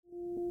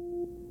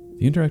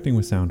The Interacting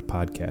with Sound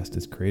podcast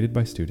is created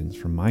by students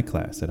from my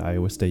class at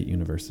Iowa State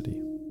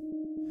University.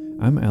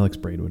 I'm Alex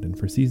Braidwood, and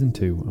for Season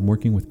 2, I'm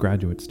working with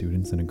graduate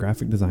students in a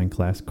graphic design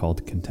class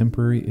called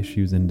Contemporary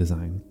Issues in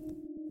Design.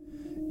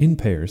 In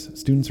pairs,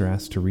 students are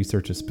asked to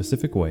research a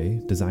specific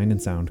way design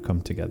and sound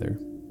come together.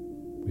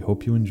 We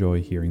hope you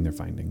enjoy hearing their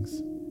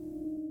findings.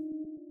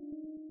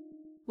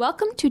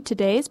 Welcome to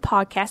today's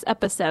podcast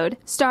episode,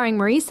 starring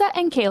Marisa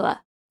and Kayla.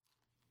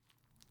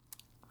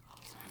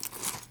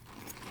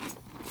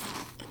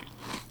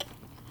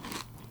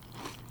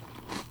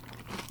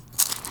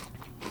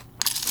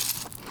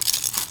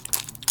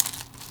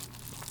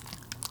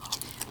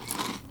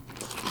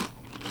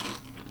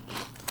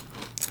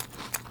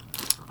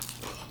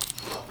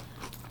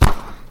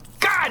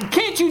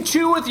 Can't you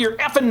chew with your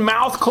effing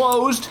mouth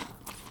closed?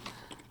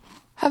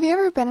 Have you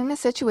ever been in a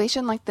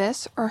situation like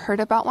this or heard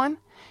about one?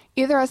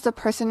 Either as the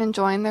person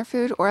enjoying their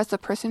food or as the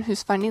person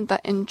who's finding the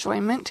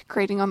enjoyment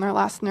grating on their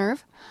last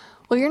nerve?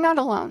 Well, you're not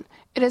alone.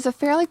 It is a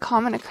fairly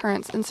common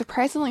occurrence, and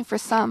surprisingly for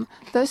some,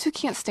 those who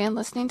can't stand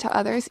listening to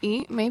others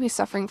eat may be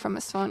suffering from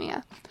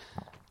misphonia.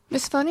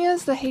 Misphonia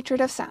is the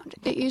hatred of sound.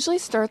 It usually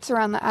starts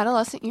around the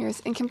adolescent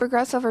years and can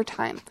progress over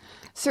time.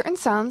 Certain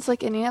sounds,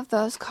 like any of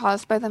those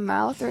caused by the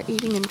mouth or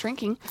eating and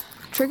drinking,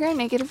 trigger a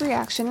negative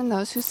reaction in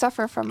those who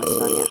suffer from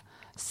misphonia.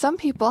 Some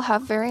people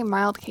have very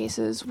mild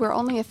cases where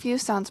only a few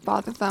sounds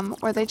bother them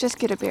or they just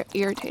get a bit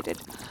irritated,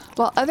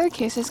 while other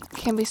cases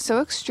can be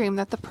so extreme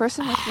that the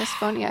person with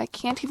misphonia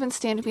can't even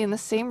stand to be in the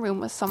same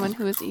room with someone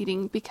who is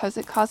eating because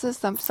it causes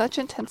them such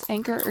intense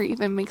anger or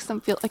even makes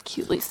them feel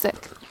acutely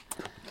sick.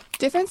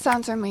 Different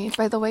sounds are made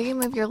by the way you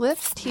move your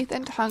lips, teeth,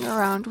 and tongue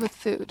around with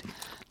food.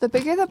 The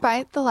bigger the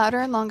bite, the louder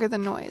and longer the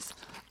noise.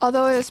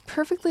 Although it is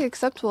perfectly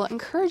acceptable and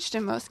encouraged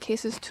in most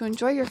cases to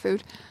enjoy your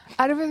food,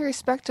 out of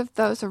respect of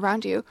those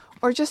around you,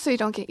 or just so you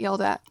don't get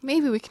yelled at,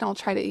 maybe we can all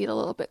try to eat a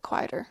little bit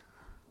quieter.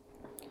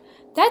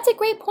 That's a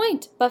great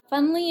point, but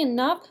funnily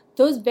enough,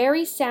 those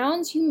very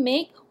sounds you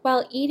make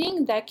while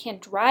eating that can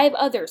drive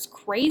others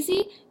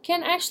crazy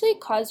can actually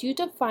cause you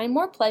to find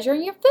more pleasure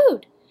in your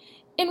food.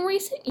 In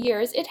recent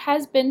years, it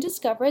has been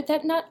discovered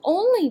that not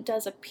only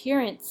does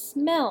appearance,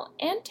 smell,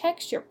 and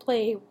texture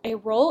play a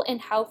role in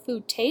how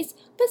food tastes,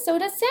 but so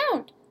does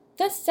sound.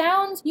 The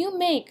sounds you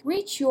make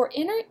reach your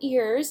inner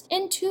ears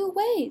in two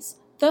ways.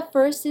 The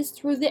first is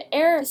through the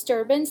air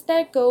disturbance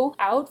that go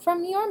out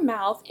from your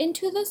mouth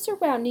into the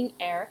surrounding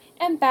air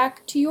and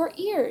back to your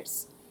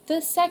ears. The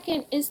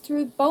second is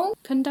through bone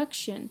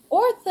conduction,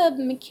 or the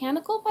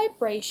mechanical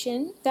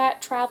vibration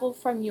that travel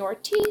from your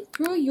teeth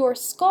through your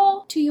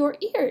skull to your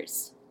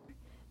ears.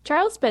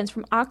 Charles Spence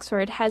from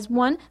Oxford has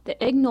won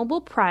the Ig Nobel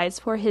Prize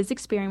for his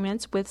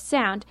experiments with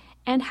sound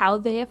and how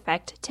they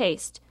affect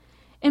taste.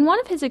 In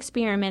one of his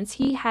experiments,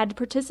 he had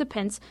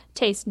participants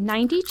taste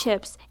 90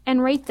 chips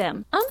and rate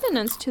them.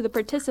 Unbeknownst to the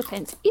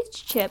participants,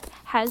 each chip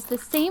has the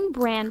same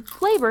brand,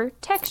 flavor,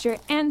 texture,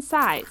 and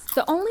size.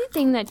 The only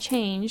thing that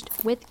changed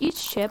with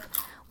each chip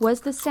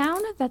was the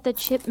sound that the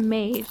chip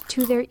made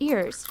to their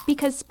ears,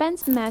 because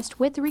Spence messed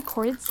with the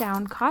recorded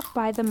sound caught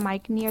by the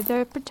mic near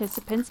the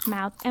participant's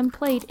mouth and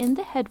played in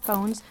the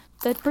headphones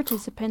the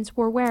participants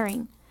were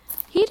wearing.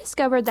 He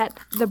discovered that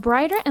the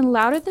brighter and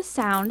louder the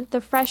sound, the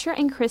fresher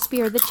and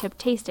crispier the chip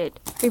tasted.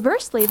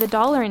 Reversely, the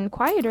duller and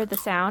quieter the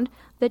sound,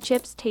 the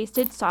chips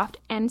tasted soft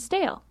and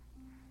stale.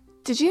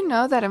 Did you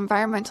know that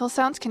environmental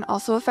sounds can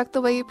also affect the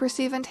way you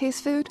perceive and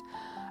taste food?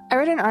 I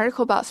read an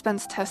article about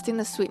Spence testing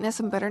the sweetness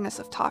and bitterness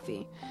of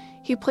toffee.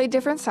 He played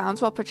different sounds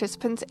while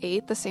participants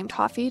ate the same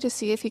toffee to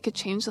see if he could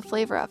change the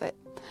flavor of it.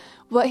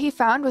 What he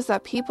found was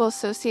that people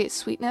associate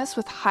sweetness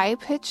with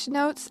high-pitched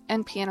notes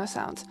and piano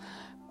sounds.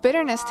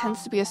 Bitterness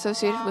tends to be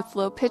associated with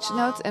low-pitched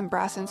notes and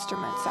brass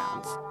instrument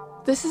sounds.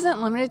 This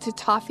isn't limited to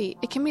toffee.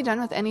 It can be done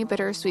with any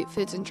bitter or sweet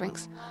foods and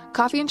drinks.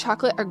 Coffee and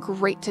chocolate are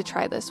great to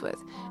try this with.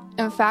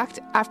 In fact,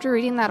 after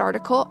reading that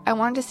article, I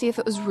wanted to see if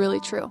it was really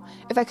true,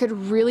 if I could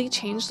really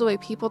change the way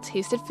people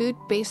tasted food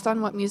based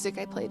on what music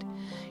I played.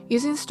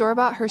 Using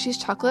store-bought Hershey's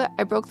chocolate,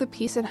 I broke the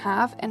piece in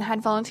half and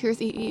had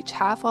volunteers eat each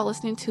half while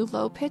listening to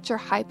low-pitch or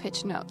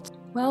high-pitched notes.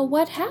 Well,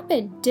 what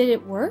happened? Did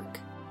it work?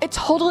 It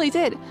totally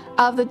did!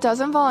 Out of the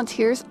dozen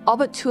volunteers, all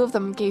but 2 of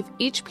them gave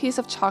each piece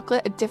of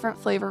chocolate a different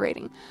flavor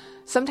rating.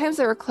 Sometimes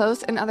they were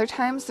close, and other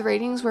times the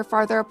ratings were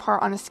farther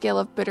apart on a scale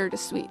of bitter to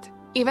sweet.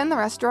 Even the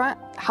restaurant,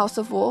 House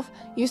of Wolf,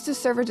 used to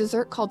serve a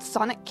dessert called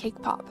Sonic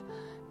Cake Pop.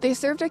 They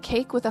served a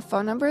cake with a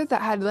phone number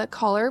that had the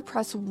caller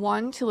press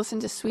 1 to listen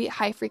to sweet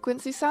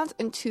high-frequency sounds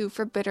and 2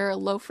 for bitter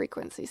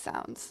low-frequency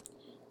sounds.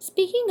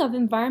 Speaking of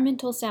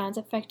environmental sounds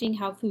affecting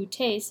how food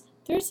tastes,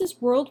 there's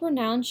this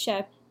world-renowned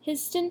chef,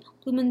 Heston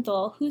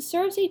Blumenthal, who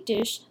serves a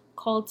dish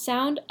called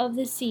Sound of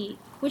the Sea,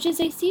 which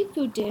is a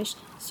seafood dish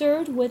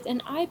served with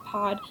an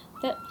iPod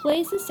that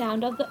plays the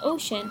sound of the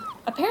ocean.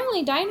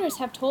 Apparently, diners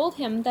have told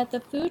him that the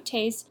food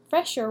tastes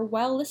fresher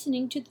while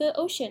listening to the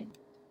ocean.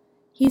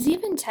 He's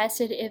even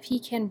tested if he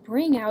can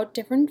bring out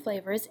different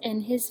flavors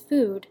in his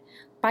food,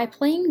 By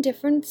playing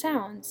different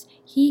sounds,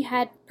 he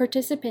had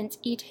participants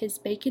eat his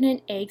bacon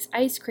and eggs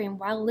ice cream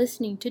while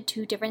listening to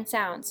 2 different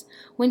sounds.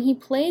 When he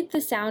played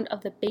the sound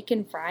of the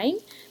bacon frying,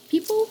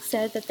 people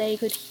said that they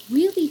could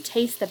really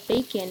taste the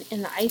bacon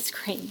in the ice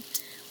cream.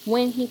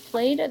 When he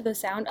played the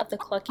sound of the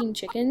clucking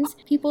chickens,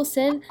 people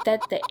said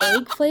that the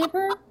egg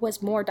flavor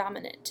was more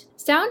dominant.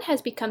 Sound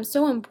has become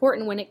so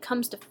important when it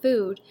comes to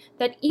food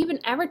that even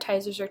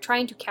advertisers are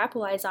trying to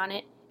capitalize on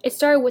it. It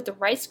started with the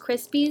Rice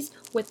Krispies,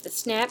 with the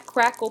Snap,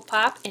 Crackle,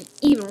 Pop, and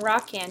even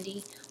Rock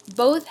Candy.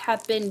 Both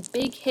have been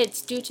big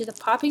hits due to the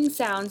popping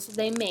sounds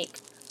they make.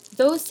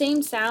 Those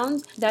same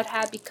sounds that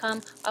have become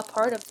a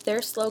part of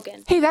their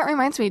slogan. Hey, that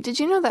reminds me, did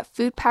you know that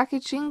food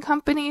packaging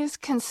companies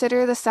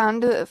consider the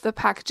sound the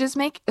packages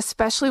make,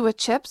 especially with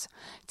chips?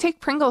 Take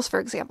Pringles,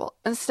 for example.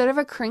 Instead of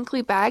a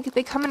crinkly bag,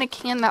 they come in a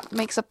can that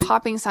makes a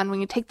popping sound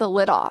when you take the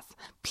lid off.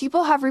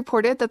 People have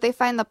reported that they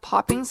find the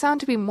popping sound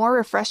to be more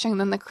refreshing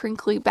than the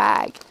crinkly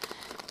bag.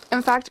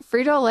 In fact,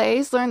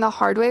 Frito-Lay's learned the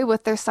hard way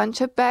with their Sun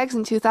Chip bags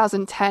in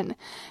 2010.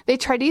 They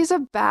tried to use a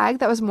bag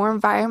that was more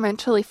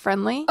environmentally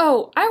friendly.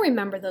 Oh, I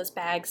remember those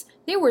bags.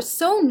 They were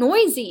so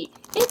noisy.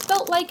 It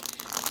felt like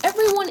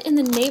everyone in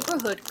the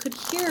neighborhood could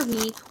hear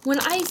me when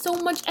I so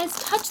much as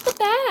touched the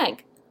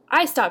bag.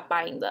 I stopped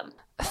buying them.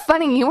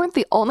 Funny, you weren't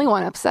the only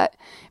one upset.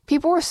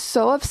 People were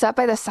so upset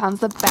by the sounds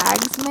the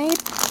bags made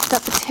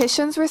that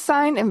petitions were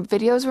signed and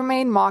videos were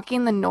made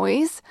mocking the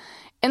noise.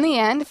 In the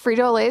end,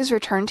 Frito-Lay's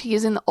returned to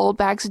using the old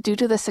bags due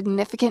to the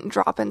significant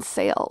drop in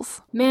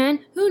sales.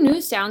 Man, who knew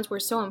sounds were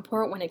so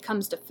important when it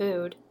comes to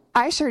food?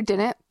 I sure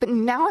didn't, but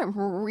now I'm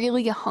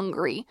really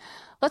hungry.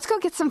 Let's go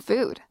get some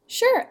food.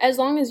 Sure, as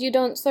long as you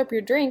don't slurp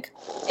your drink.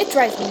 It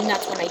drives me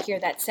nuts when I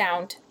hear that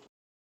sound.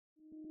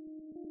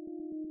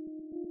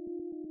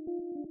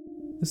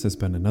 This has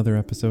been another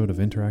episode of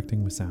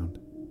Interacting with Sound.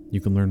 You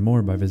can learn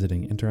more by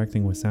visiting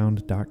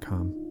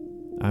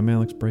interactingwithsound.com. I'm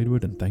Alex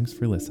Braidwood, and thanks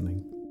for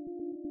listening.